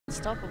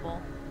unstoppable.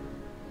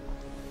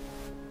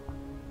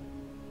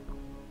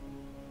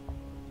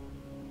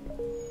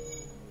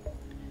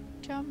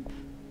 Jump.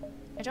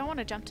 I don't want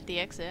to jump to the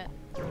exit.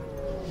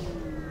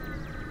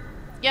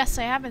 Yes,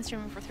 I have been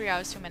streaming for 3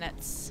 hours, 2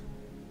 minutes.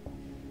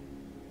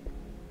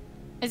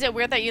 Is it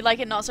weird that you like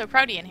it not so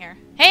proudy in here?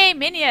 Hey,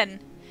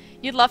 Minion!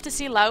 You'd love to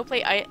see Lau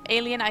play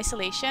Alien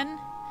Isolation?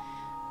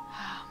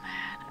 Oh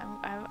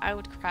man, I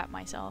would crap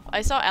myself.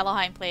 I saw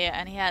Elohim play it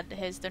and he had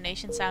his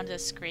donation sound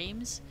as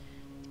screams.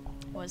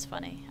 It was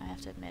funny, I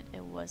have to admit,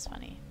 it was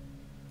funny.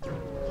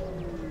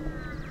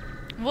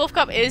 Wolf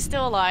Cub is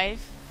still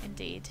alive,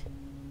 indeed.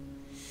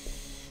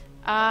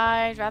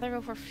 I'd rather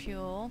go for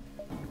fuel.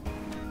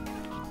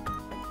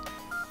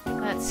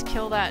 Let's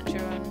kill that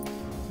drone.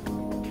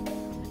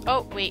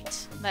 Oh,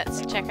 wait.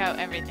 Let's check out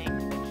everything.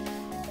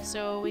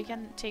 So we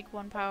can take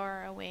 1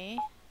 power away.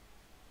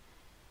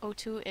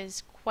 O2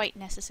 is quite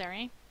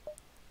necessary.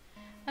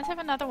 Let's have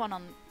another one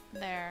on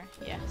there.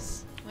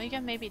 Yes. We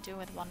can maybe do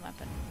with 1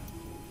 weapon.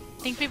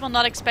 I think people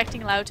not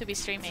expecting Lau to be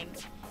streaming.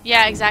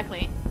 Yeah,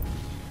 exactly.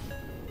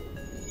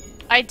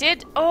 I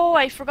did... Oh,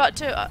 I forgot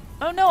to...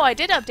 oh no, I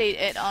did update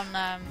it on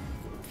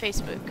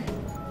Facebook.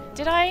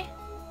 Did I?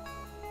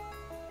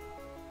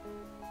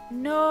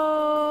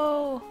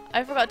 No!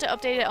 I forgot to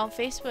update it on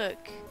Facebook.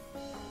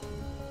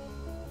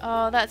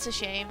 Oh, that's a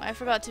shame. I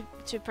forgot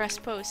to press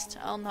post.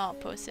 I'll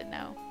not post it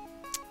now.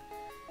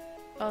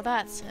 Oh,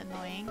 that's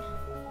annoying.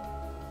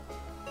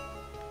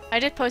 I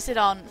did post it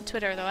on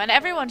Twitter though, and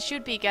everyone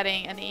should be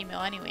getting an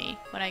email anyway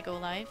when I go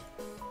live.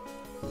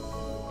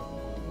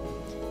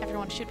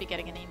 Everyone should be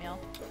getting an email.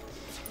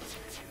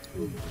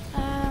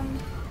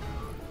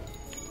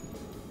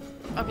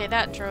 Okay,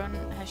 that drone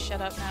has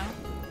shut up now,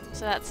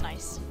 so that's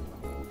nice.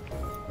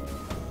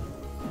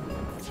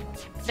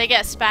 They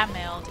get spam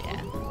mailed,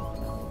 yeah.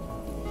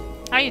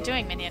 How are you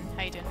doing, Minion?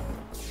 How you doing?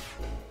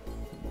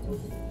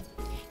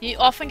 You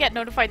often get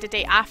notified the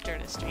day after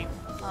the stream.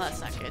 Oh, that's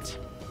not good.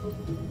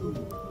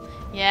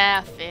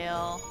 Yeah,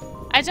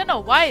 Phil. I don't know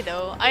why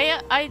though.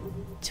 I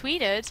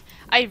tweeted.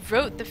 I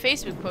wrote the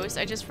Facebook post.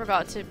 I just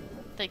forgot to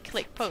like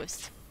click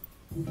post.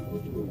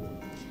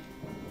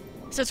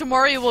 So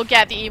tomorrow you will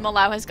get the email.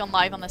 Lau has gone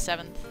live on the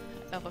 7th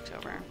of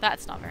October.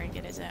 That's not very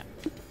good, is it?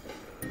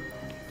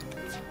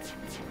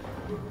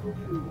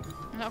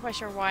 I'm not quite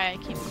sure why I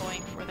keep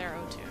going for their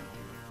O2.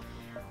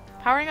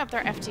 Powering up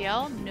their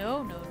FTL?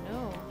 No, no,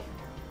 no.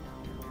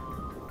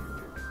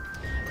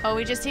 Oh,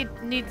 we just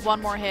need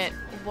 1 more hit.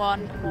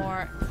 1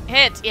 more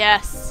hit,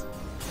 yes!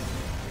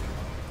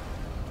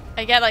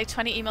 I get like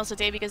 20 emails a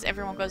day because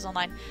everyone goes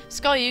online.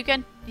 Skull, you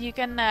can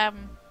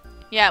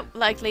yeah,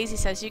 like Lazy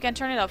says, you can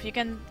turn it off. You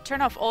can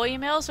turn off all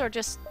emails or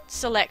just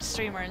select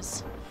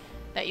streamers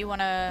that you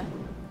want to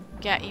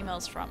get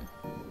emails from.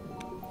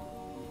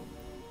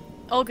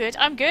 All good.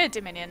 I'm good,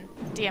 Dominion.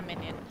 DM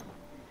Minion.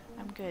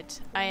 I'm good.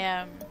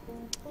 I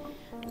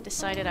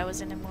decided I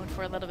was in the mood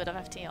for a little bit of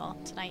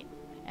FTL tonight,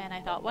 and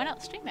I thought, why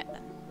not stream it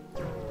then?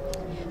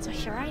 So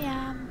here I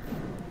am.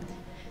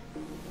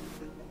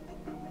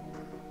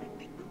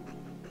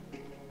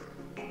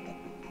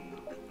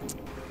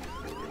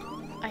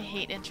 I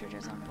hate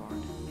intruders on board.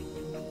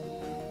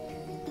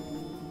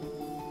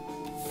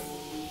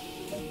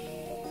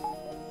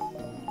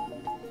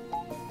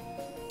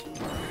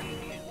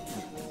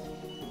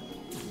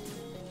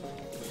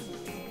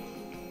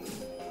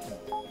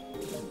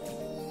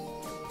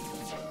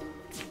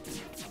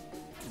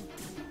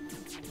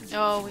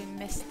 Oh, we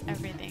missed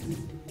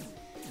everything.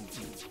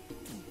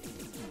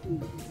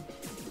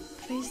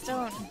 Please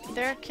don't.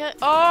 They're kill-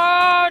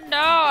 Oh no!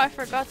 I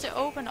forgot to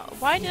open all-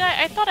 Why did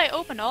I thought I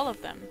opened all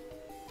of them.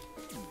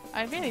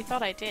 I really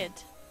thought I did.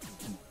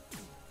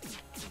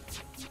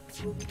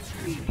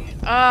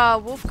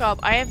 Wolf Gob,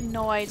 I have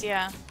no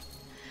idea.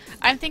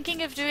 I'm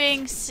thinking of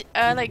doing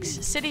like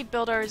city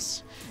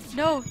builders.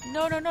 No,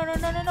 no, no, no, no,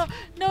 no, no, no,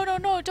 no, no,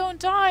 no! Don't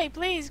die,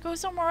 please. Go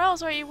somewhere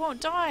else where you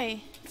won't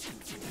die.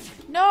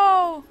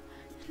 No,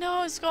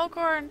 no,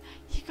 Skullcorn,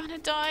 you're gonna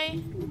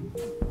die.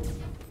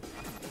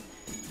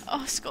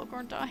 Oh,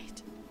 Skullcorn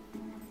died.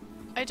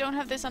 I don't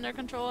have this under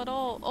control at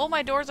all. All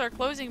my doors are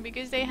closing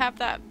because they have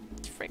that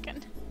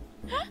frickin'.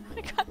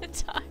 I gotta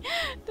die.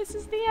 This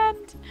is the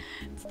end.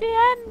 It's the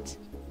end.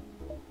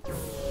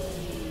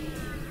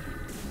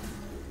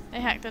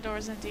 They hacked the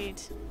doors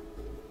indeed.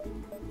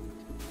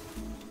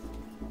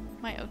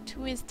 My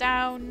O2 is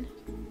down.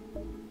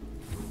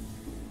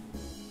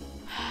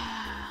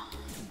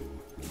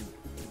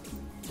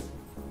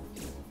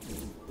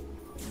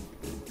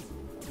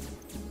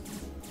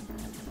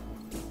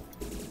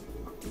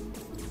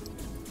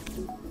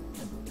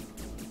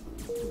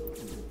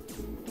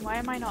 Why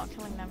am I not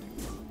killing them?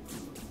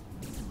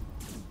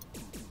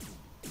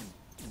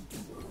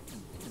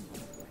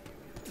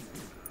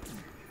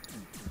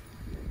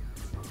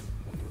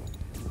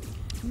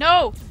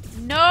 No!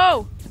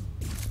 No!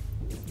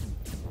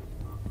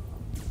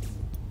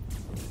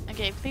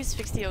 Okay, please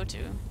fix the O2.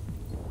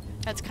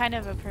 That's kind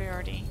of a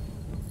priority.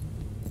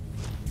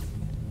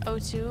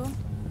 O2,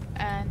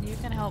 and you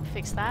can help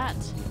fix that.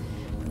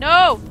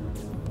 No!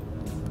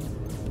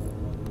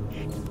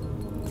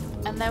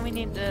 And then we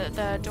need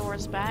the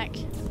doors back.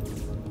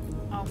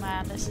 Oh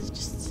man, this is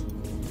just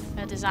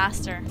a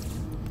disaster.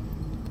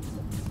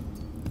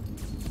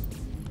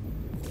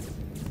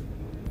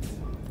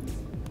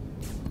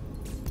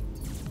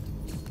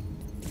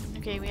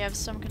 Okay, we have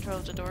some control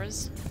of the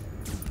doors.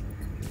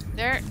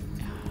 They're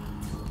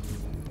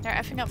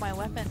effing up my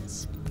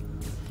weapons.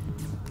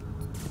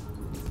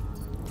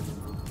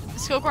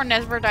 Skullcore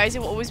never dies, it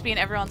will always be in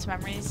everyone's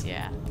memories.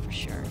 Yeah, for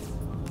sure.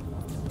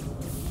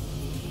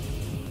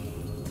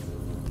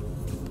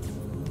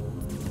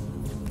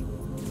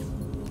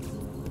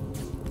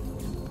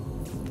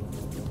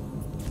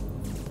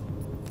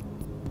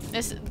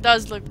 This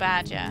does look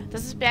bad, yeah.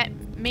 Does this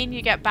mean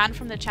you get banned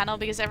from the channel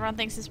because everyone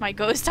thinks it's my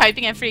ghost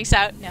typing and freaks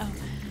out? No.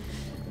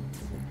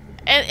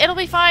 It'll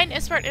be fine,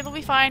 it'll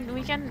be fine.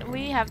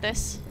 We have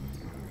this.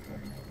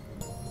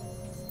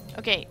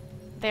 Okay,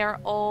 they're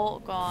all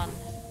gone.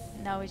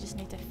 Now we just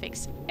need to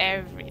fix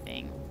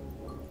everything.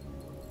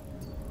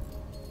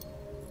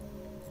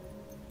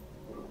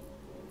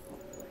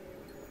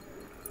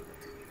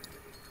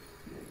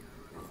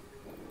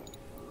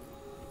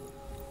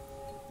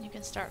 You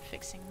can start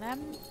fixing them,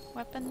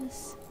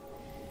 weapons.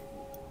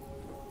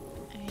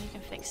 And you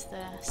can fix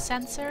the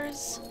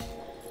sensors.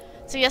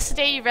 So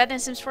yesterday you read in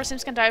Sims 4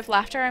 Sims can die of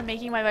laughter and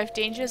making my wife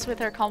dangerous with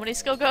her comedy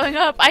skill going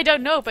up. I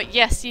don't know, but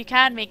yes, you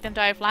can make them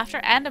die of laughter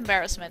and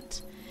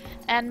embarrassment.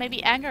 And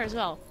maybe anger as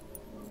well.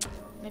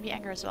 Maybe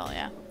anger as well,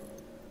 yeah.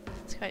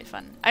 It's quite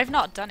fun. I've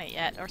not done it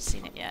yet, or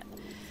seen it yet.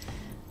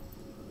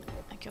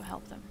 I can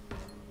help them.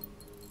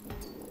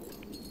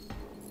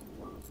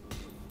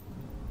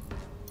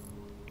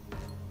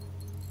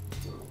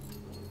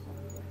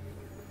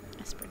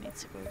 Esper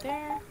needs to go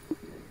there.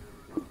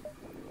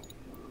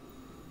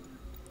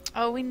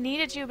 Oh, we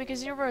needed you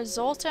because you were a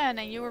Zoltan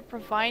and you were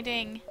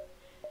providing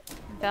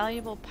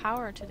valuable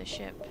power to the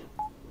ship.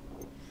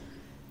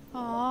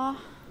 Aww.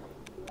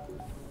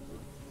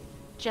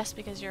 Just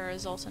because you're a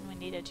Zoltan, we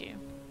needed you.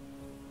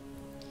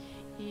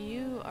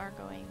 You are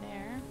going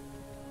there.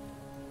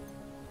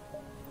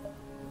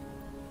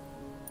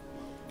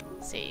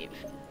 Save.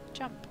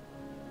 Jump.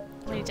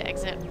 We need to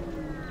exit.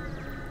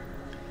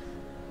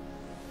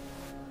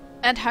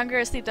 And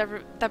hunger, sleep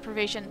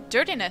deprivation,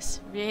 dirtiness.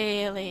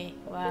 Really?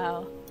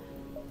 Wow.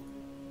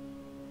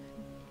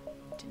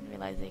 Didn't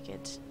realize they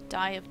could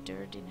die of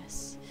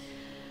dirtiness.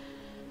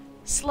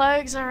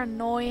 Slugs are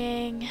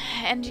annoying.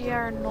 NG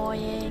are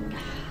annoying.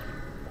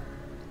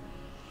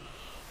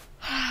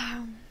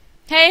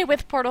 Hey,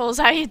 with portals,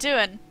 how you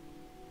doing?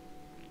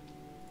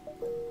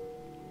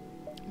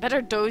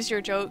 Better dose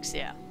your jokes,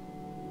 yeah.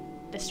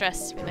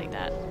 Distress, we like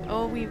that.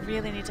 Oh, we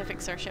really need to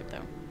fix our ship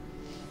though.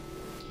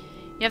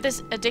 You have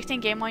this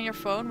addicting game on your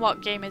phone?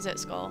 What game is it,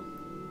 Skull?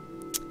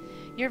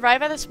 You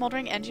arrive at a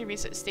smoldering engine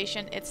research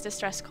station. It's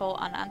distress call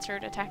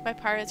unanswered. Attacked by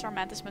pirates or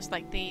mantis most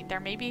likely. There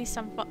may be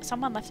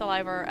someone left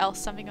alive or else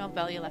something of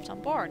value left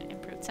on board.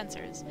 Improved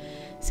sensors.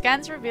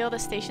 Scans reveal the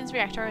station's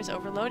reactor is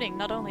overloading.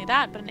 Not only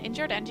that, but an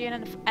injured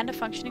engine and a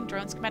functioning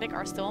drone schematic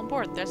are still on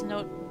board. There's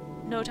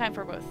no time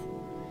for both.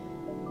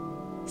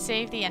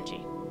 Save the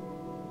NG.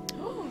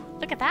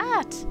 Look at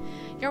that!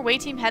 Your away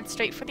team heads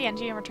straight for the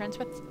NG and returns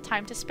with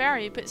time to spare.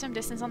 You put some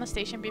distance on the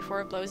station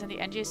before it blows and the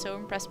NG is so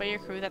impressed by your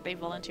crew that they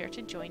volunteer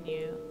to join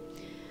you.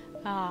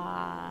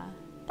 Ah,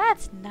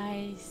 that's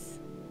nice.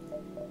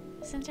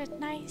 Isn't it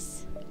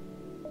nice?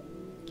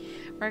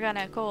 We're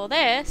gonna call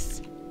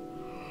this...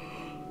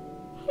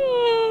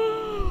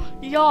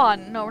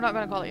 Yawn! No, we're not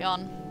gonna call it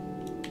Yawn.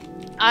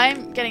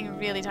 I'm getting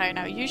really tired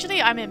now.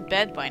 Usually I'm in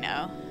bed by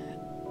now.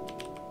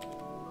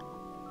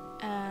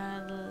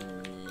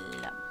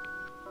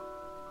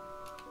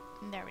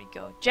 There we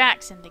go.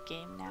 Jack's in the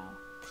game now.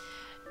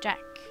 Jack,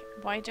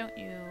 why don't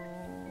you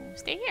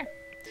stay here?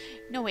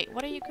 No, wait,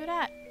 what are you good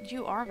at?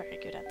 You are very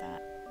good at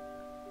that.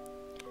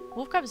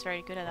 Wolfcub's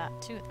very good at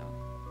that too, though.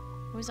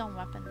 Who's on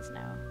weapons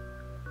now?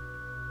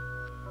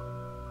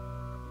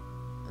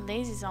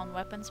 Lazy's on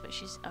weapons, but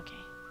she's... Okay.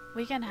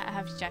 We can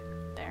have Jack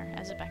there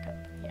as a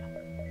backup. Yeah.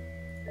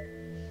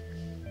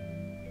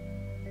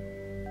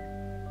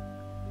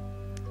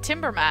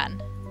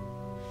 Timberman.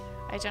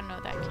 I don't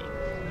know that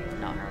game.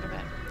 Not heard of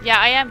it. Yeah,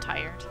 I am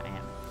tired. I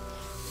am.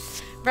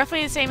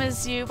 Roughly the same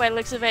as you by the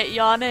looks of it.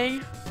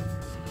 Yawning.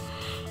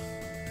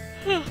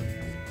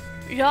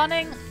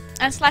 Yawning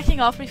and slacking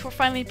off before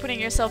finally putting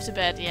yourself to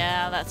bed.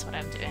 Yeah, that's what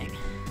I'm doing.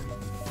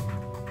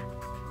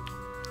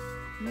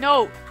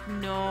 No!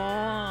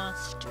 No,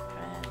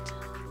 stupid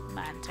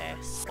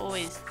mantis.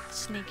 Always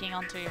sneaking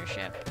onto your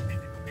ship.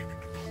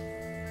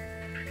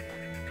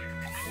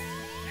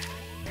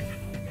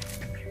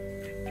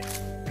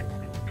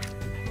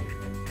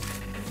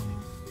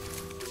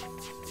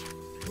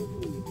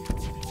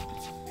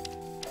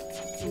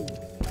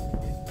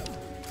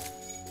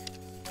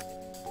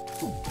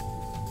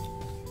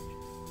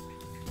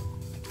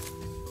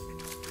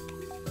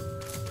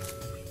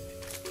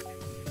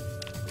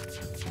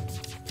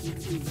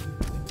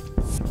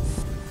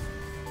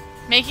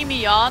 Making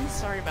me yawn?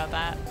 Sorry about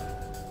that.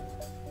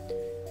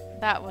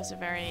 That was a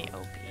very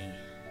OP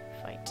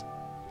fight.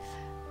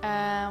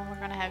 We're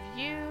gonna have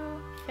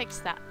you fix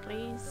that,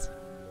 please.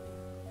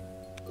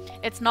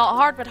 It's not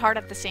hard, but hard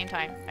at the same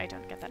time. I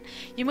don't get that.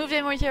 You moved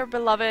in with your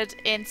beloved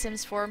in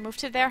Sims 4, moved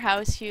to their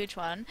house, huge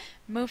one,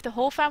 moved the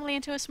whole family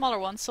into a smaller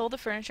one, sold the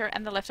furniture,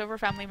 and the leftover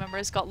family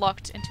members got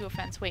locked into a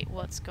fence. Wait,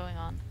 what's going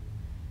on?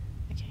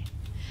 Okay.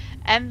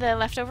 And the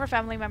leftover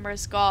family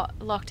members got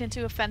locked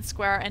into a fence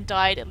square and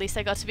died. At least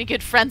I got to be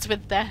good friends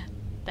with death.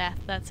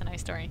 That's a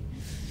nice story.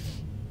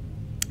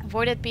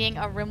 Avoided being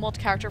a remote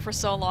character for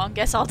so long.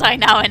 Guess I'll die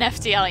now in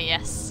FTL.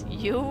 Yes,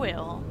 you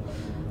will.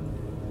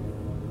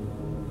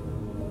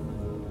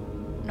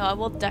 No, I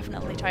will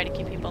definitely try to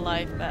keep people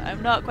alive, but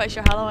I'm not quite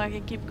sure how long I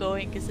can keep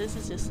going because this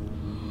is just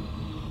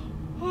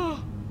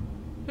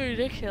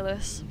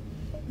ridiculous.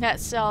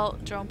 Let's sell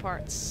drone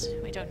parts.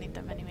 We don't need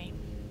them anyway.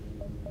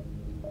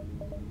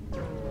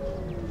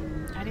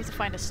 I need to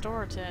find a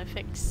store to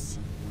fix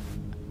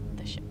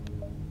the ship.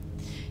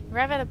 You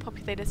arrive at a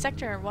populated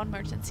sector. One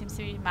merchant seems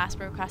to be mass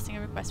broadcasting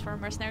a request for a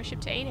mercenary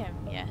ship to aid him.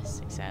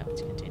 Yes, accept.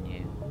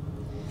 Continue.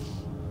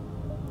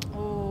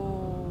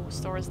 Oh,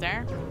 store is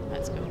there.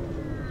 Let's go.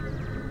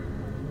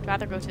 I'd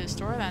rather go to the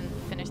store than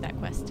finish that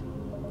quest.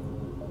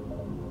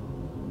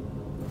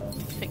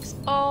 Fix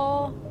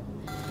all.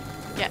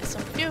 Get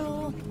some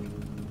fuel.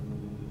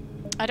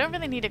 I don't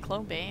really need a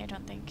clone bay, I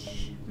don't think.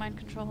 Mind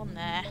control?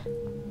 Nah.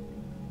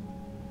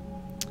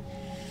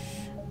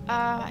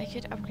 I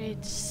could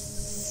upgrade...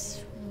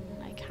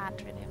 I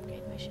can't really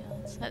upgrade my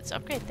shields. Let's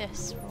upgrade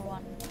this for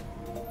one.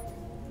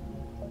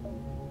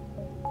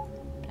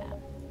 Blam.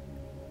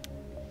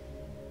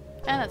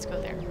 And let's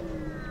go there.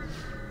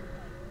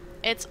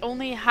 It's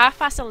only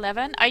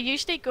 11:30. I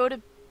usually go to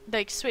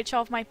like switch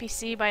off my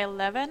PC by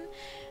 11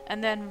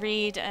 and then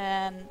read,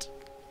 and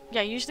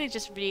yeah, usually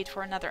just read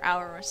for another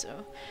hour or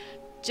so.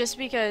 Just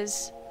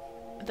because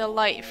the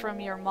light from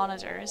your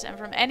monitors and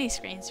from any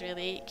screens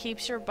really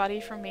keeps your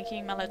body from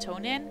making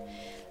melatonin,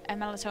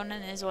 and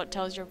melatonin is what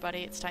tells your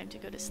body it's time to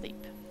go to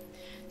sleep.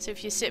 So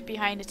if you sit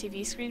behind a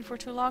TV screen for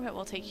too long, it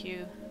will take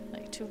you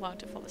like too long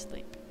to fall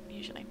asleep,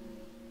 usually.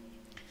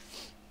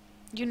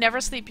 You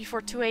never sleep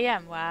before 2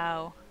 AM.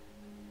 Wow.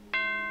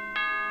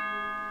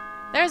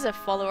 There's a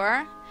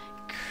follower.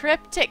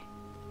 Cryptic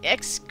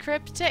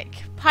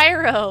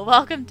Pyro.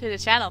 Welcome to the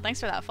channel.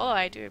 Thanks for that follow.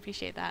 I do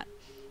appreciate that.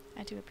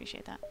 I do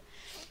appreciate that.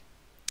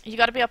 You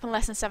gotta be up in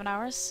less than 7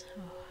 hours.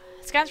 Oh.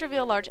 Scans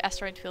reveal a large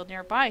asteroid field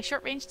nearby.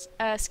 Short-range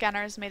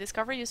scanners may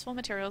discover useful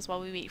materials while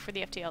we wait for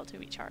the FTL to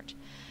recharge.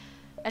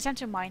 Attempt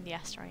to mine the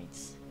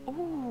asteroids.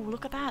 Ooh,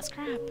 look at that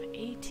scrap.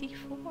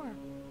 84.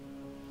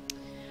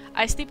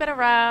 I sleep at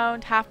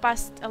around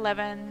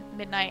 11:30,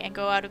 midnight, and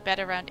go out of bed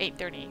around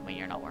 8:30 when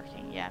you're not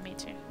working. Yeah, me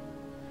too.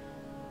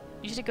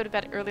 Usually go to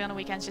bed early on the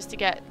weekends just to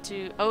get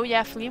to... Oh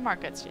yeah, flea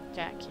markets,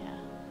 Jack, yeah.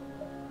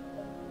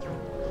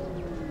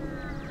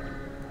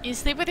 You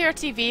sleep with your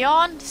TV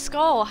on?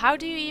 Skull, how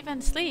do you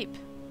even sleep?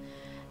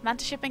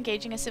 Manta ship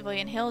engaging a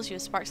civilian hails you.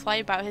 Sparks fly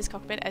about his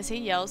cockpit as he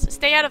yells,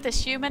 "Stay out of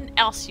this, human,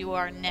 else you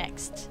are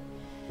next."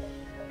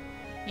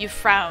 You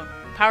frown.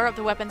 Power up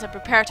the weapons and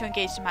prepare to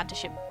engage the Manta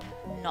ship.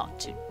 Not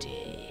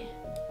today.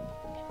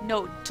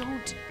 No,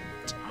 don't.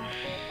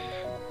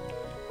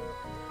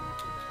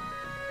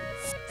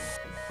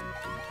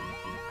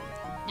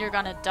 You're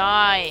gonna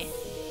die.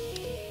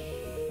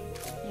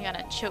 You're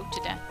gonna choke to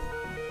death.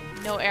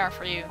 No air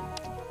for you.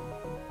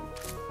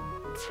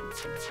 Pew,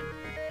 pew,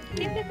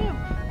 pew.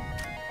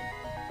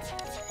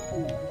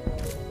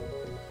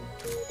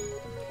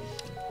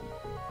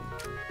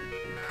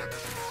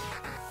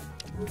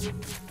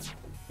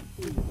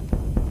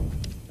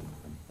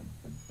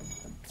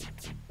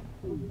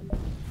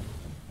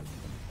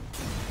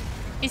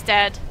 He's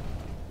dead.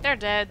 They're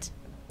dead.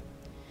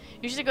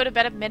 Usually go to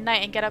bed at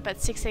midnight and get up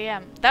at 6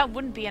 AM. That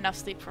wouldn't be enough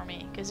sleep for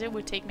me, because it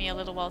would take me a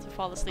little while to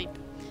fall asleep.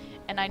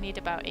 And I need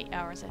about 8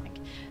 hours, I think.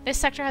 This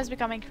sector has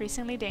become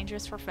increasingly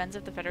dangerous for friends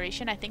of the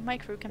Federation. I think my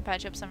crew can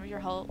patch up some of your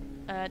hull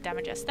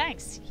damages.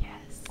 Thanks.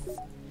 Yes.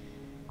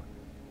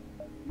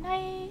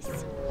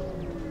 Nice.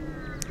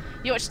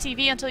 You watch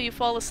TV until you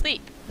fall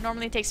asleep.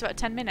 Normally it takes about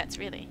 10 minutes,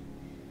 really.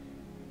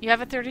 You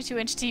have a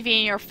 32-inch TV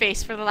in your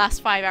face for the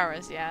last 5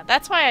 hours. Yeah,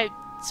 that's why I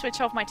switch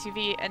off my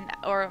TV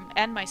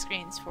and my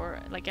screens for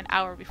like an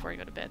hour before I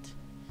go to bed.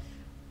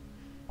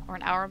 Or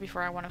an hour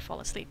before I want to fall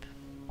asleep.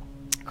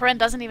 Corinne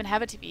doesn't even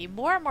have a TV.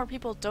 More and more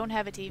people don't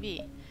have a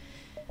TV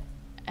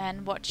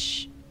and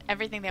watch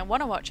everything they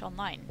want to watch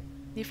online.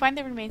 You find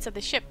the remains of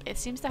the ship. It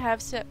seems to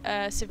have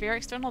severe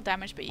external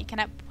damage, but you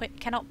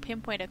cannot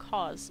pinpoint a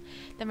cause.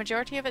 The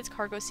majority of its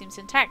cargo seems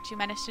intact. You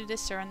manage to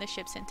discern the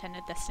ship's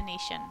intended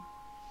destination.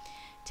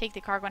 Take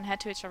the cargo and head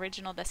to its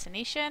original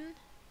destination.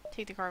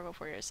 Take the cargo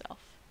for yourself.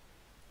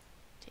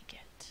 Take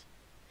it.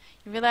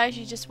 You realize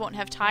you just won't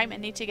have time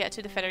and need to get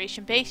to the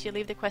Federation base. You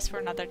leave the quest for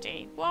another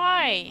day.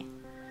 Why?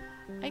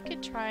 I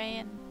could try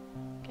and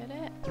get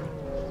it.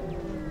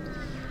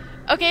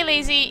 Okay,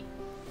 Lazy.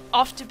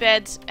 Off to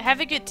bed.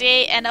 Have a good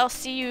day, and I'll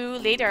see you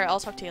later. I'll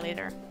talk to you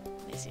later.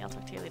 Lazy, I'll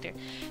talk to you later.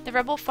 The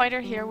rebel fighter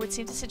here would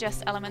seem to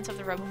suggest elements of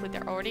the rebel fleet.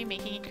 They're already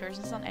making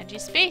incursions on NG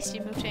space.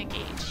 You move to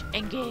engage.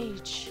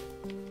 Engage.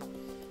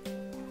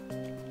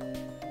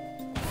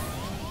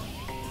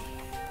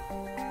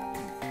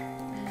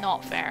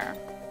 not fair.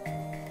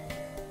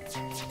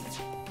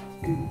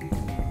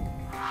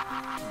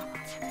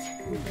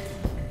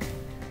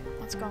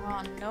 What's going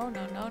on? No,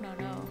 no, no, no,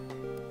 no.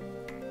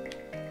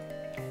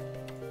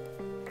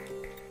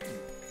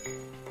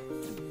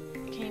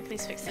 Can you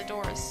please fix the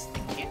doors?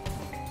 Thank you.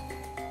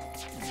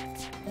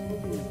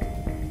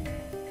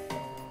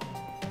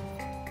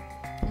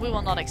 We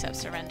will not accept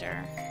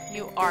surrender.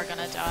 You are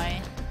gonna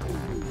die.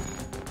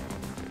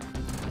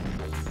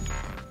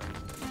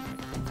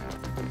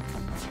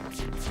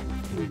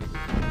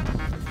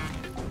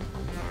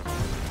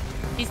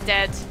 He's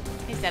dead.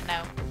 He's dead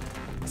now.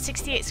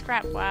 68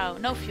 scrap. Wow.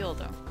 No fuel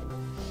though.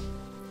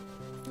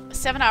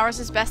 7 hours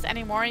is best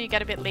anymore. You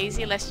get a bit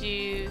lazy unless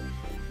you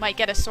might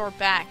get a sore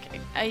back.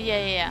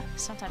 Yeah.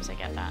 Sometimes I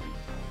get that.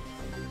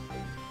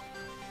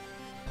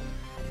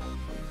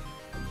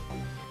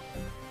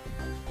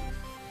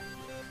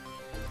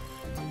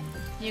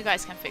 You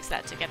guys can fix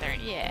that together.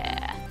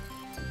 Yeah.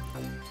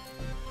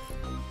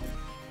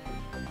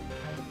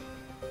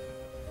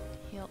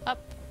 Heal up.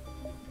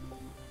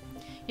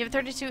 You have a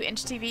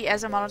 32-inch TV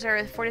as a monitor,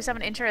 a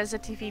 47-incher as a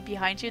TV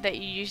behind you that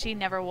you usually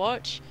never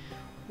watch.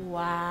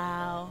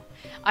 Wow.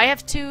 I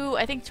have two,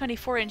 I think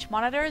 24-inch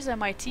monitors, and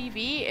my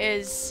TV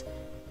is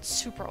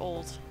super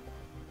old.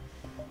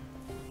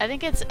 I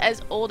think it's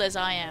as old as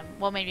I am.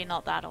 Well, maybe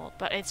not that old,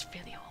 but it's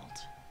really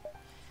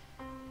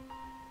old.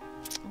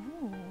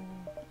 Ooh,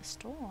 a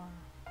store.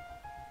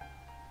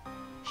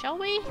 Shall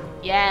we?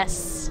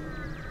 Yes.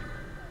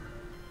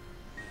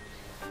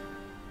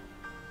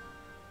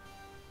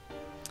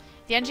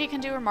 The NG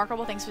can do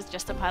remarkable things with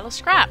just a pile of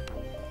scrap.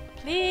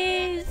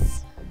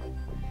 Please.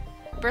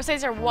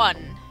 Birthdays are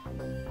 1.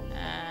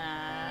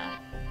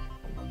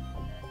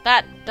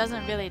 That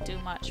doesn't really do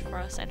much for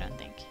us, I don't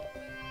think.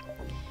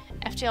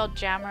 FTL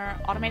jammer,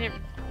 automated.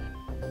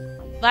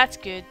 That's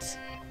good.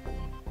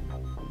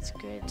 That's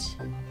good.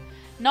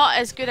 Not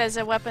as good as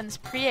a weapons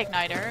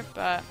pre-igniter,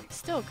 but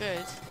still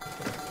good.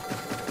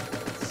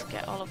 Let's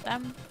get all of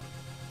them.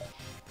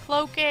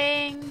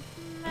 Cloaking.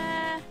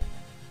 Meh.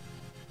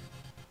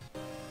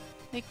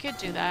 They could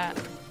do that.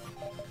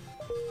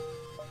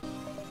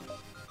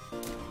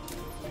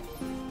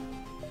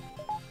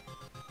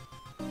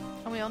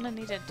 Oh, we only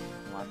needed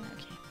 1.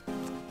 Okay.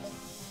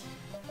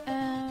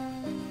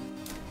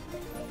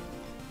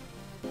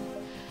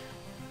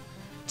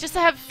 Just to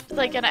have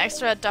like an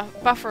extra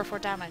buffer for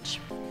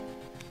damage.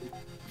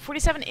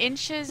 47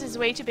 inches is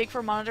way too big for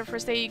a monitor.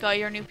 First day you got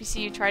your new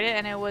PC, you tried it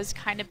and it was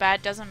kind of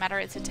bad. Doesn't matter,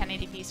 it's a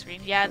 1080p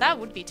screen. Yeah, that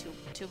would be too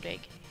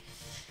big.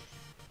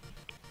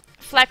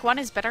 Flak 1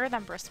 is better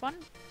than Burst 1.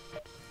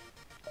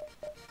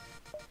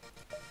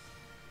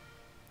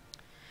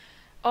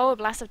 Oh,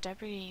 Blast of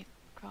Debris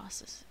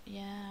crosses.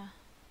 Yeah.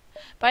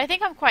 But I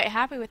think I'm quite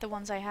happy with the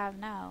ones I have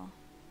now.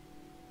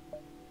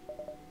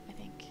 I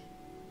think.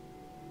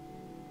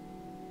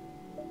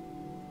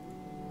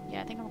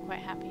 Yeah, I think I'm quite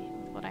happy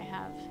with what I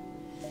have.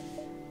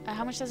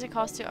 How much does it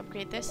cost to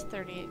upgrade this?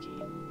 38k.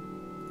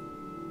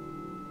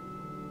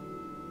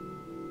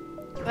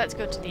 Let's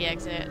go to the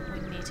exit.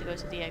 We need to go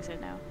to the exit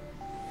now.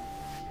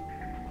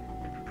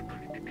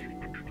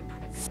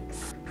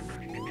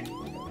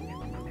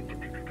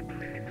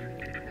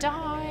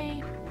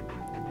 Die!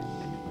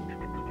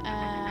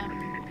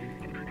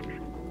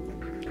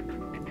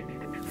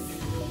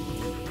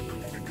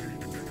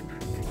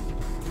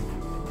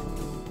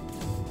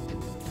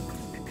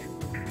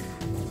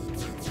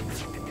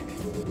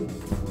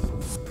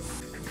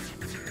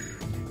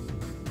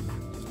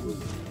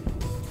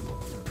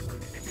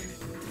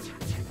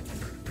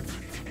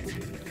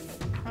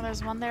 Oh,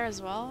 there's one there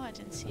as well? I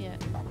didn't see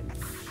it.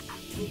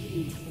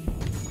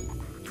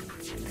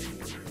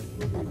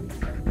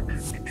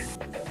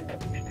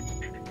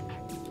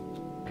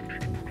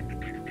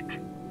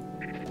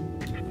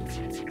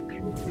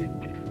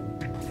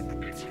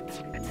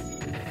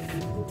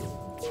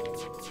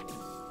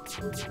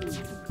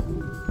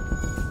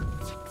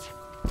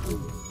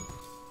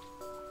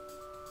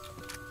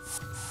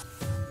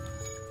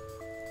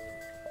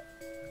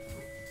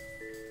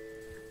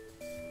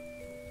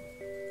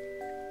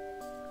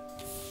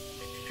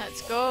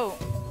 Let's go.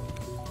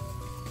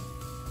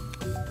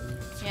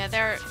 Yeah,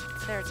 they're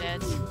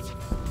dead.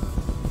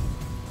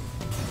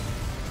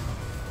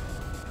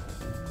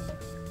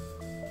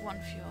 One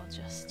fuel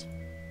just.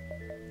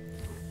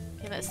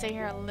 Okay, let's stay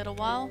here a little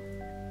while.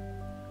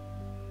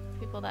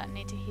 People that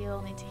need to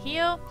heal need to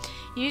heal.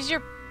 Use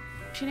your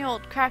puny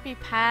old crappy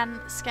pan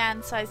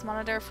scan size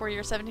monitor for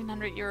your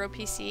 €1,700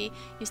 PC.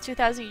 Use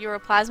 €2,000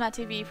 plasma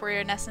TV for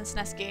your NES and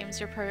SNES games.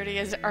 Your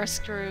priorities are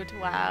screwed.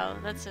 Wow,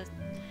 that's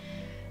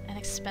an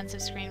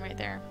expensive screen right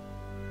there.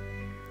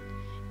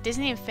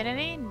 Disney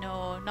Infinity?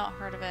 No, not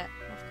heard of it.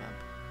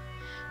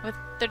 With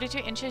 32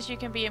 inches you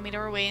can be a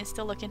meter away and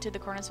still look into the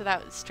corners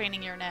without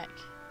straining your neck.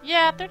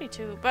 Yeah,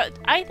 32, but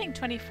I think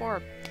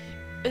 24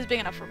 is big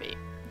enough for me.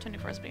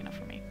 24 is big enough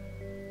for me.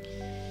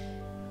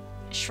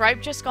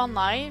 Shripe just gone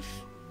live?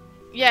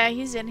 Yeah,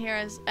 he's in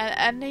here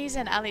and he's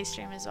in Ali's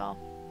stream as well.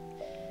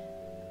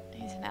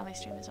 He's in Ali's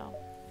stream as well.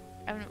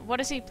 What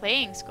is he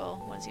playing,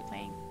 Skull? What is he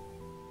playing?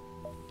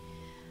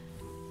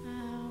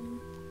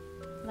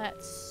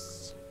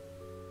 let's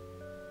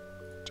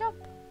jump.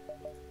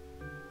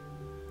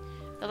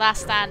 The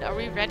last stand. Are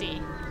we ready?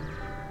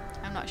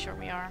 I'm not sure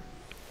we are.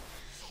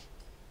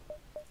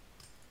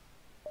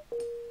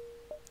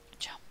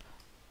 Jump.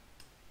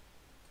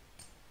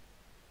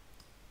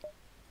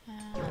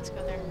 Let's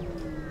go there.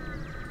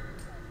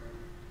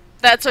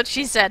 That's what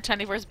she said.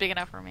 24 is big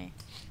enough for me.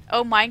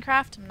 Oh,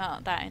 Minecraft? I'm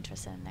not that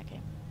interested in that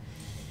game.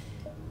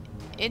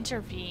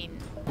 Intervene.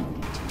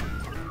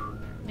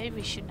 Maybe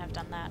we shouldn't have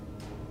done that.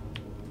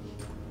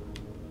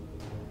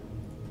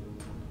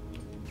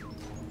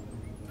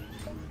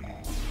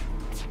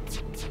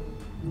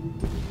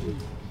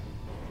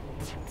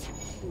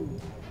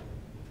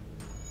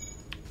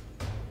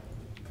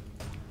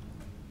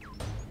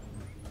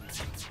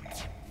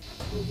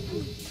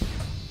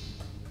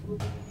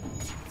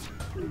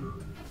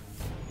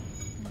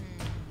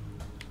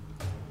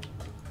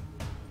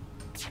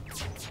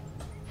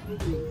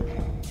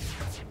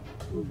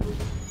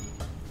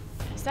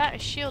 Is that a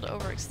shield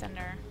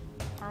overextender?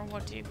 Or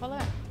what do you call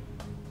it?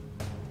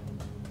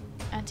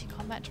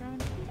 Anti-combat drone?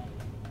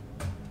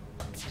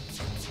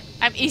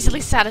 I'm easily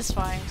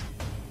satisfied.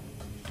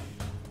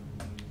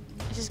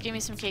 Just give me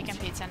some cake and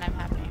pizza and I'm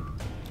happy.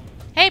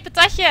 Hey,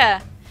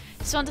 Patatya!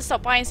 Just want to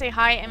stop by and say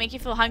hi and make you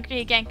feel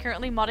hungry again.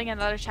 Currently modding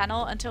another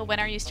channel. Until when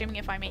are you streaming,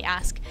 if I may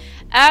ask?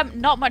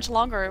 Not much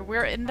longer.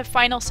 We're in the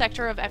final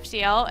sector of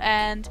FTL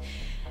and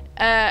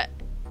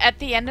at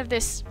the end of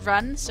this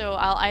run, so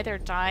I'll either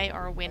die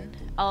or win,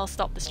 I'll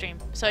stop the stream.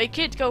 So it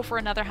could go for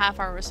another half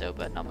hour or so,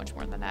 but not much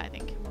more than that, I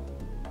think.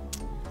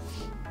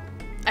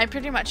 I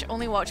pretty much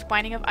only watch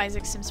Binding of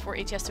Isaac, Sims 4,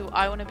 HS2,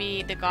 I Wanna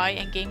Be the Guy,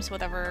 and games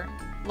whatever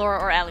Laura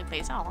or Ellie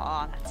plays.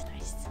 Oh, that's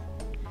nice.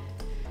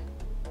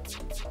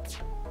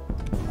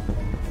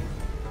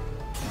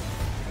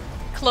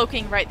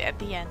 Cloaking right at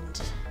the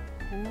end.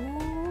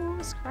 Ooh,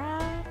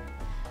 scrap.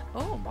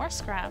 Oh, more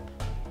scrap.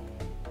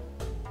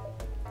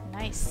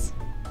 Nice.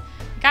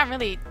 Can't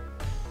really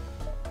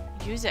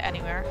use it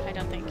anywhere, I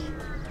don't think.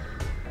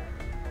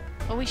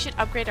 Oh, we should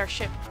upgrade our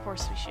ship. Of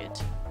course we should.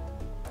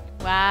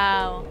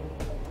 Wow.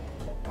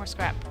 More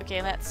scrap.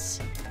 Okay, let's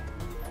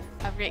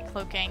upgrade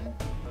cloaking.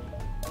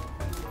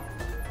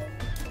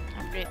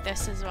 Upgrade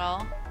this as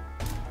well.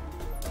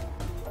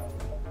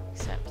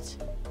 Except...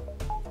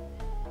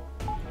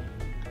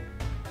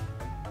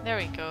 there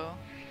we go.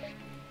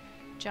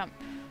 Jump.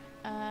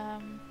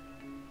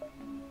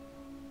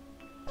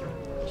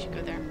 We should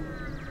go there.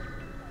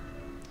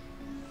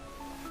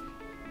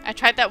 I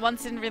tried that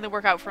once, didn't really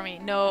work out for me.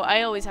 No,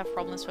 I always have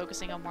problems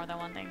focusing on more than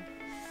one thing.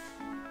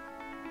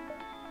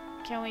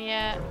 Can we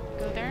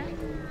go there?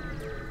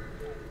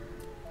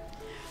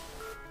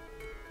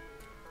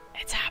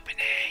 It's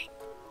happening!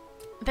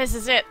 This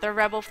is it, the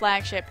Rebel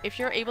flagship. If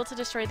you're able to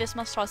destroy this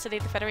monstrosity,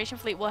 the Federation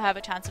fleet will have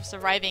a chance of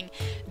surviving.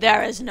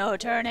 There is no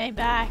turning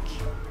back.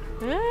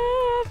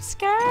 I'm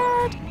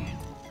scared.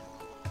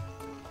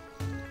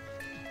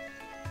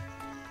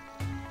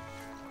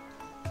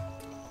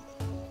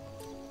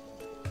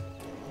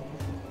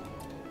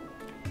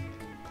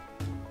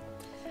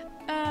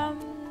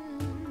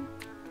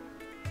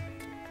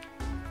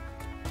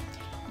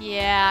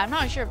 Yeah, I'm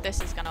not sure if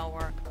this is gonna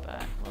work,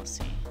 but we'll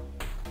see.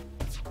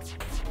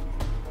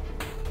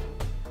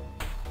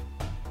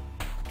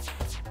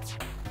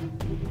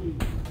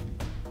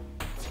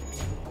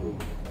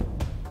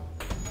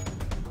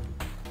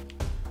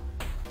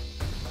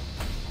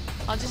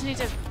 I'll just need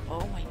to...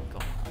 oh my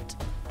god.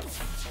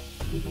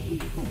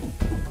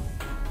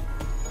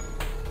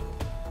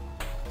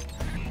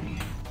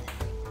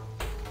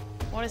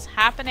 What is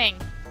happening?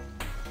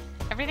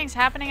 Everything's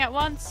happening at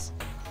once?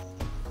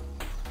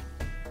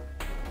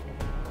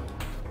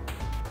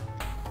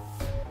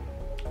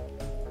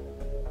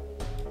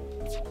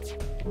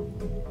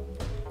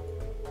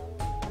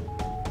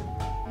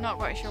 I'm not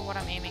quite sure what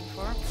I'm aiming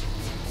for.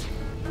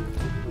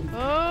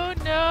 Oh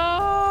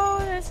no!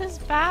 This is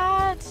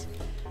bad!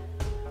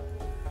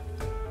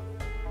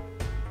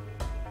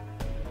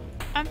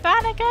 I'm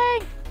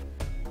panicking!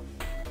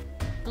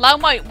 Lau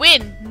might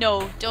win!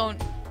 No,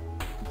 don't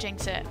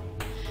jinx it.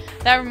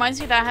 That reminds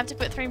me that I have to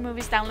put 3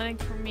 movies downloading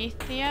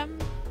Prometheum,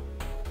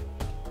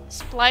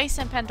 Splice,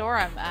 and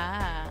Pandorum.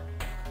 Ah.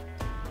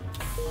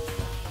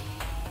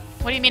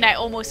 What do you mean I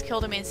almost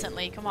killed him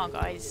instantly? Come on,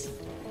 guys.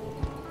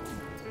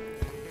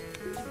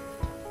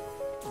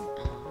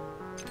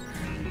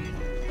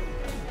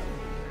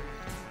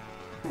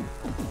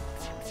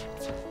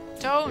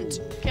 Don't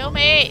kill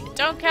me!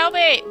 Don't kill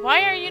me!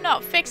 Why are you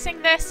not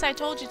fixing this? I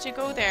told you to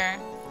go there.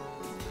 Oh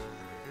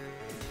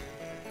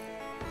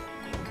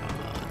my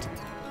god.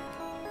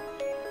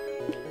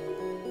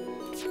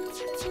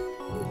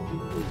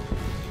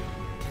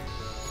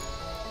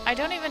 I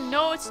don't even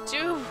know what to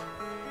do.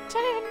 I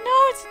don't even know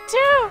what to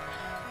do!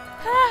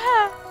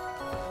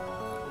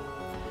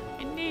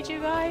 I need you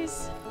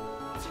guys.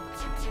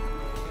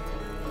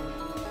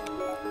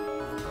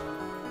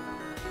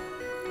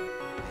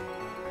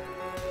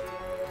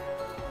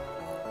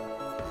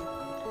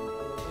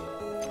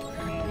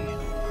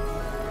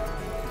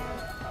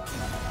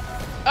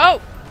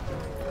 Oh!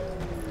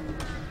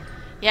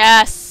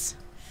 Yes!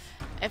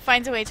 It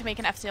finds a way to make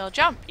an FTL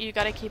jump. You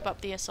gotta keep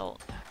up the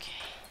assault.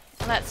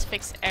 Okay. Let's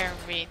fix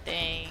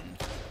everything.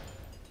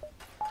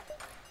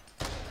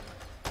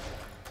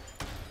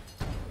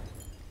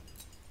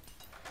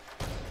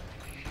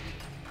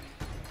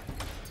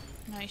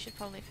 No, you should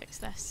probably fix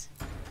this.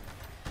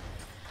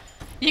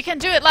 You can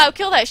do it, Lau!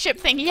 Kill that ship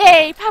thing!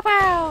 Yay! Pow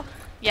pow!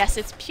 Yes,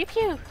 it's pew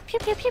pew! Pew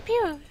pew pew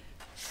pew!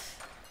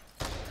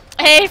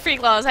 Hey,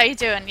 Freaklaws, how you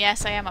doing?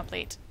 Yes, I am up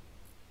late.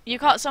 You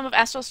caught some of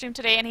Astral's stream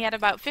today and he had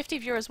about 50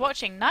 viewers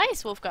watching.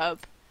 Nice, Wolfgub!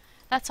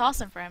 That's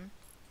awesome for him.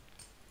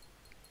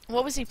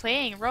 What was he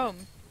playing?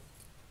 Rome.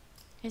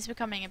 He's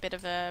becoming a bit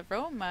of a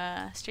Rome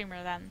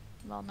streamer then.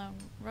 Well-known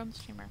Rome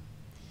streamer.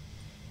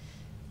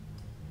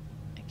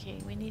 Okay,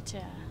 we need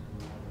to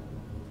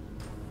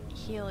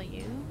heal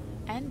you,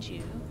 and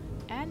you,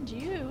 and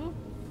you.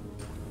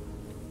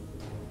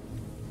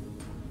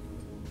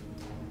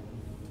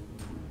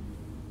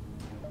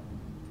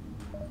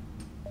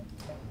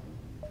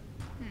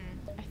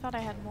 I thought I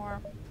had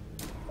more.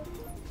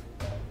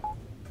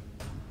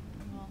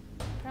 Well,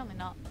 apparently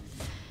not.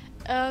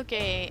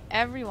 Okay,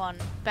 everyone,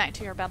 back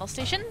to your battle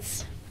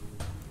stations.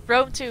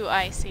 Rome 2,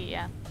 I see,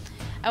 yeah.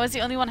 I was the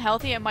only one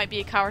healthy, it might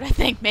be a coward, I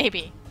think,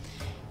 maybe.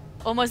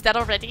 Almost dead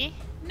already?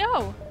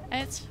 No,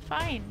 it's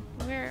fine.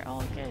 We're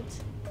all good.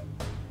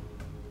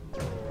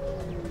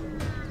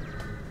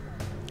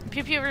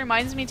 Pew Pew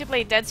reminds me to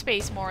play Dead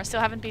Space more. Still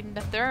haven't beaten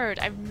the third.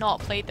 I've not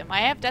played them.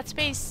 I have Dead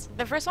Space,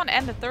 the first one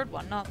and the third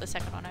one, not the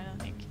second one, I don't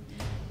think.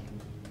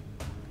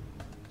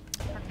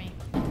 Pardon me.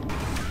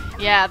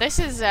 Yeah, this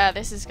is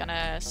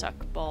gonna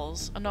suck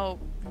balls. Oh, no,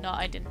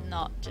 I did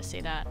not just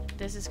say that.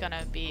 This is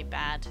gonna be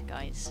bad,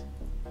 guys.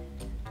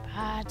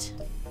 Bad.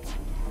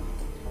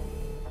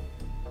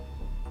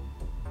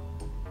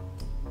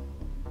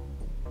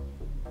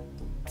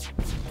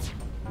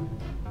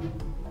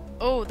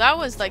 Oh, that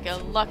was like a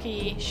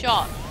lucky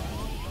shot.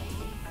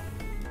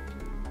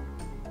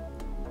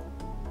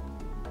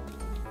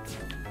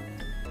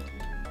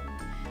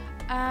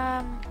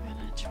 I'm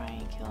gonna try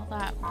and kill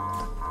that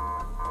one.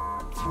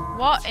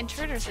 What?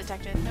 Intruders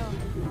detected? No.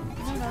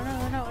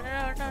 No.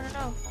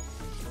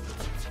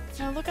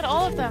 No, look at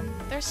all of them.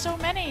 There's so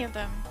many of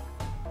them.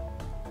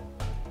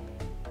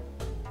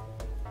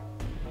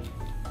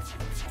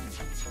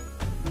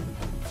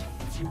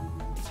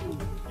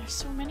 There's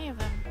so many of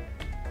them.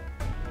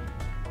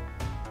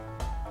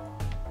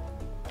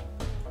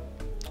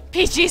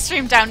 PG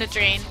stream down the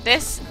drain.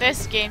 This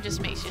game just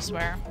makes you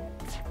swear.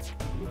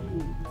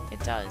 It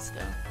does,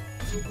 though.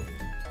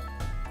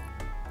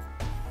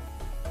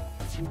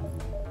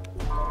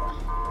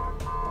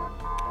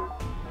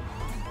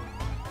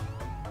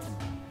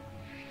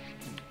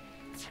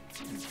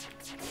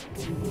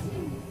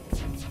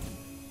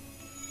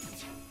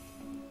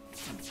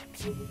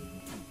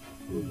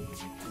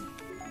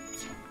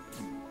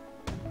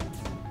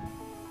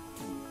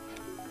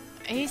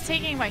 He's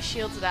taking my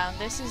shields down.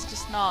 This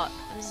is not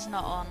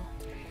on.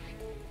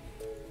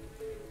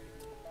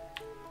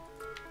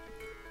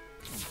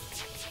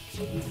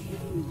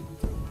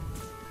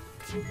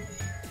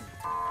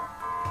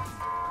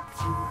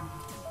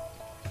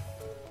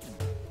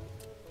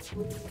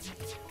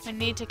 I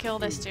need to kill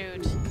this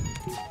dude.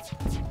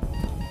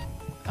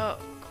 Oh,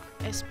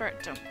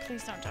 Esprit,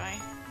 please don't die.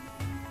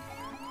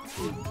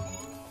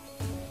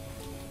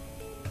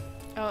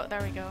 Oh,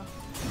 there we go.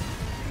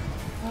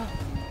 Oh.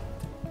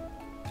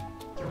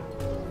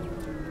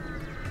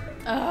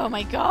 Oh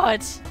my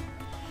god!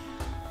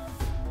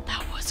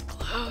 That was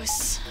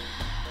close.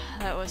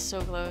 That was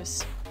so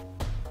close.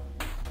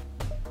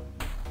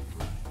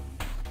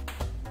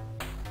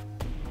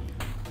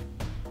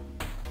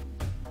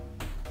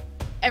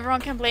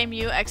 Everyone can blame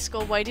you,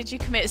 X-Skull. Why did you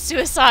commit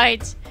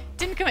suicide?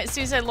 Didn't commit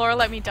suicide, Laura,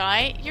 let me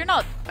die. You're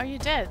not. Are you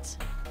dead?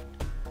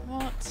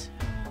 What?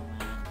 Oh,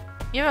 man.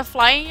 You have a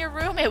fly in your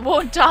room? It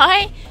won't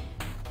die?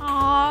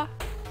 Aww.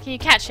 Can you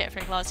catch it,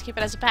 Freaklaws? Keep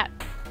it as a pet.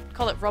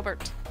 Call it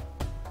Robert.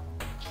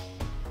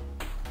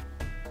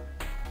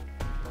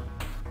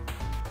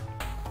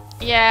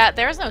 Yeah,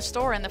 there is no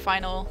store in the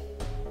final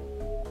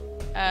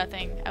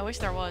thing. I wish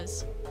there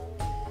was.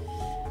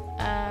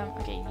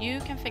 Okay, you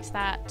can fix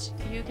that.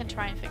 You can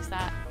try and fix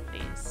that,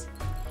 please.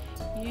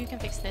 You can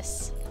fix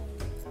this.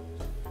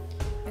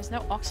 There's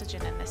no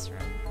oxygen in this room.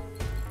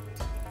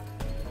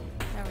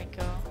 There we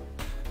go.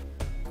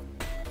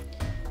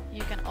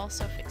 You can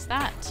also fix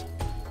that.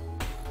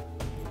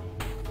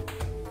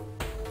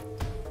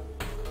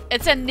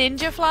 It's a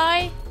ninja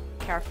fly?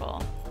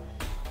 Careful.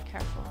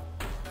 Careful.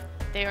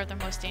 They are the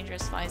most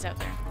dangerous flies out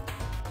there.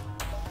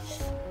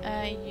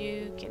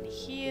 You can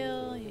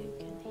heal. You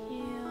can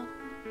heal.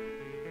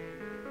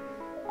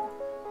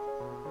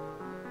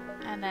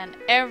 And then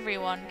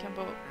everyone can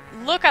vote.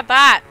 Look at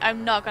that!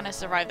 I'm not gonna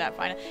survive that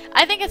final.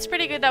 I think it's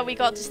pretty good that we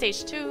got to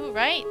stage 2,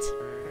 right?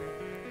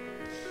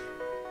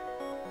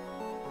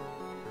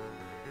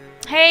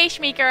 Hey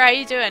Shmeeker, how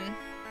you doing?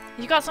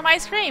 You got some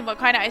ice cream? What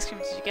kind of ice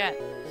cream did you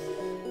get?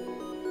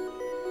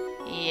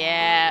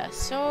 Yeah,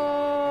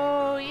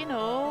 so, you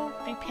know,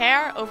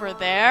 prepare over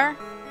there.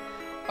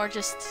 Or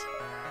just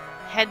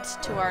head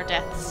to our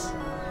deaths.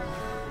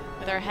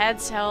 With our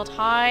heads held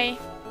high.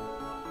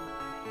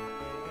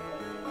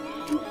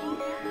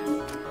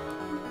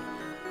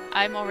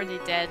 I'm already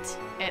dead.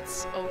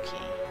 It's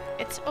okay.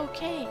 It's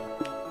okay.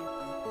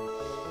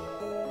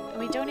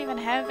 We don't even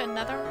have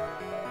another.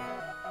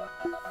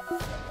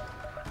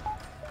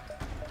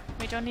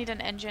 We don't need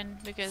an engine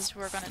because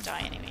we're gonna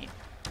die anyway.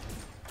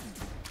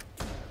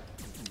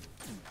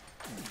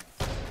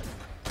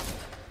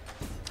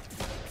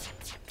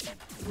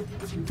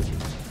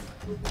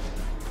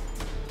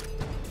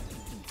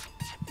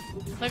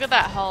 Look at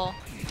that hull.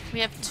 We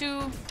have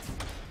 2.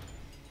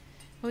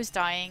 Who's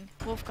dying?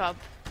 Wolf Cub,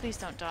 please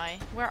don't die.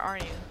 Where are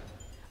you?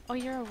 Oh,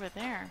 you're over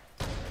there.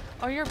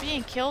 Oh, you're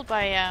being killed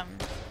by,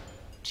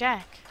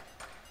 Jack.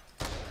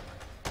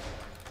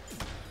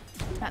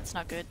 That's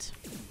not good.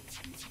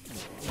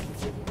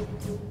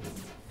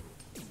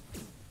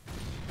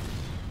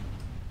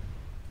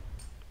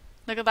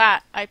 Look at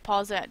that. I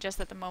pause it just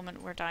at the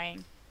moment we're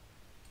dying.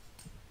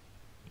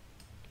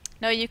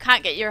 No, you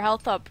can't get your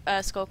health up,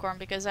 Skullcorn,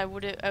 because I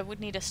would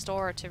need a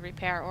store to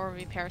repair or a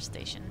repair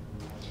station.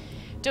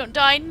 Don't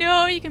die!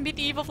 No! You can beat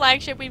the evil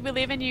flagship. We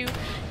believe in you.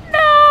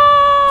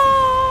 No!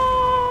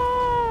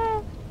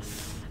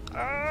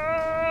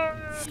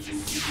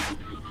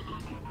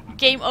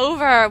 Game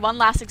over! One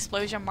last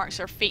explosion marks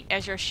your fate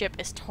as your ship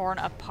is torn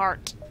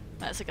apart.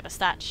 Let's look at the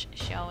stats,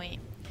 shall we?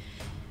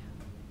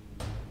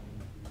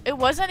 It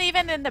wasn't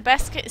even in the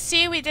best.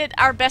 See, we did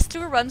our best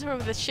 2 runs were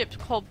with a ship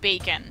called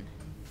Bacon.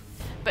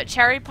 But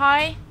Cherry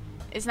Pie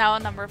is now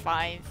on number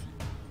 5.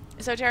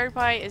 So Cherry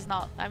Pie is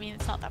not, I mean,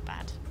 it's not that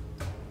bad.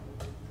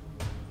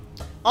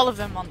 All of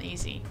them on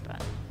easy,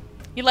 but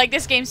you like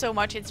this game so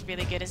much, it's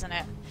really good, isn't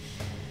it?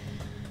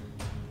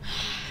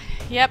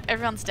 Yep,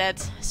 everyone's dead.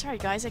 Sorry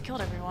guys, I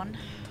killed everyone.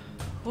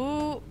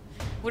 Who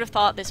would have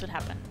thought this would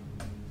happen?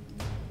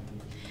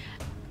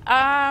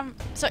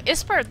 So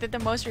Isper did the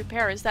most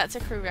repairs. That's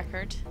a crew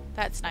record.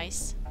 That's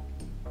nice.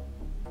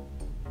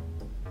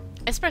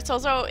 Ispert's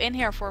also in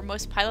here for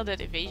most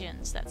piloted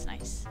evasions. That's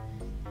nice.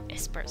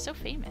 Ispert's so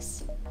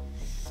famous.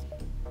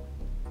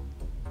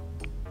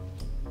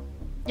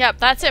 Yep,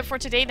 that's it for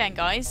today then,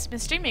 guys. Been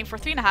streaming for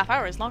 3.5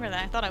 hours, longer than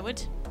I thought I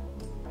would.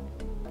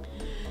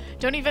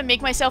 Don't even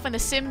make myself in The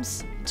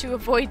Sims to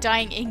avoid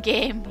dying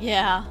in-game.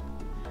 Yeah.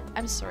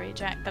 I'm sorry,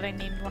 Jack, that I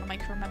named one of my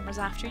crew members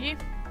after you.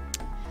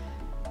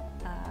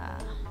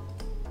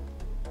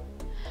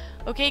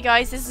 Okay,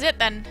 guys, this is it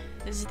then.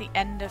 This is the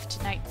end of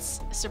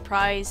tonight's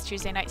surprise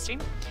Tuesday night stream.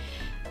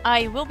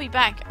 I will be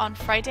back on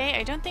Friday.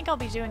 I don't think I'll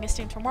be doing a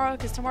stream tomorrow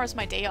because tomorrow's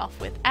my day off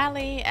with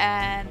Ali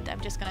and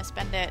I'm just going to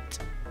spend it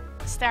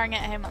staring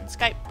at him on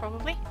Skype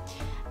probably.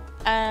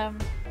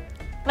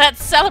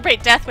 Let's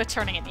celebrate death with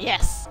turning it.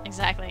 Yes,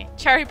 exactly.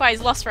 Cherry Pie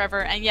is lost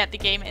forever and yet the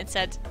game it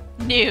said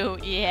new.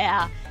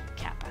 Yeah.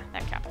 Kappa.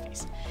 That Kappa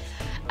face.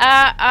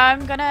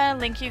 I'm going to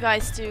link you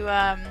guys to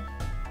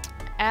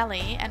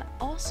Ali, and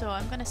also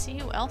I'm gonna see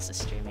who else is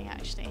streaming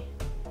actually.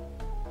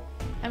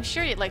 I'm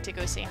sure you'd like to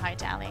go say hi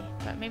to Ali,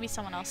 but maybe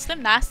someone else.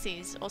 Slim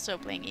Nasty's also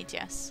playing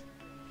ETS.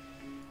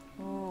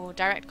 Oh,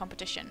 direct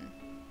competition.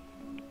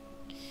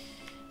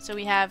 So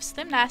we have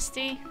Slim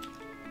Nasty,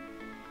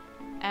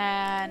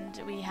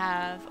 and we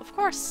have, of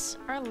course,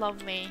 our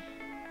lovely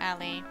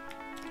Ali.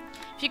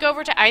 If you go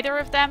over to either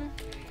of them,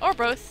 or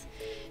both,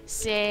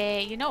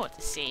 say, you know what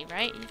to say,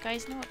 right? You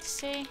guys know what to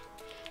say?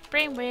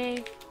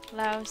 Brainwave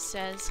Lau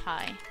says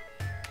hi.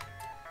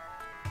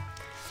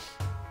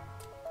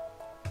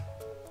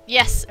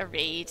 Yes, a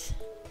raid.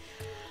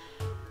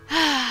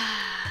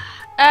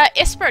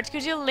 Ispert,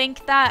 could you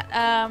link that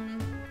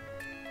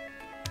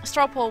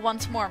straw poll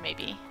once more,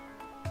 maybe?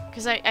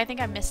 Because I think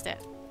I missed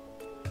it.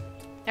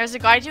 There's a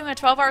guy doing a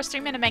 12-hour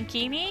stream in a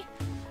mankini.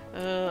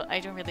 I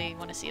don't really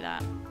want to see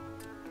that.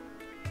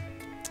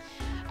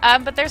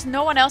 But there's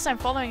no one else I'm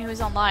following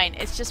who's online.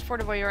 It's just for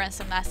the Voyeur and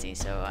some nasty,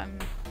 so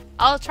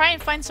I'll try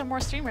and find some more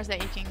streamers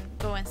that you can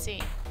go and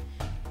see.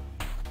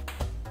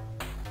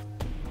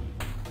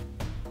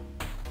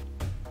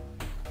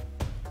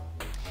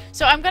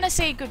 So I'm gonna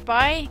say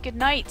goodbye, good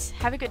night,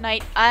 have a good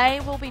night.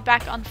 I will be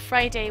back on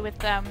Friday with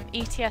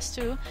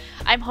ETS2.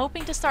 I'm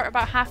hoping to start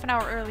about half an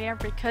hour earlier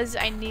because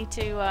I need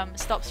to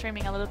stop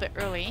streaming a little bit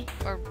early,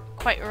 or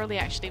quite early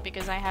actually,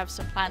 because I have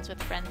some plans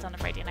with friends on a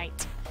Friday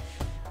night.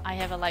 I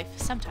have a life,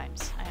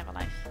 sometimes I have a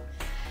life.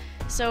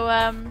 So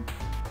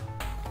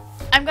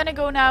I'm gonna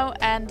go now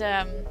and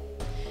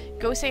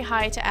go say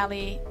hi to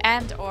Ali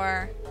and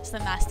or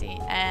Slim Nasty,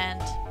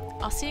 and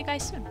I'll see you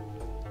guys soon.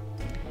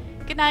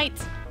 Good night!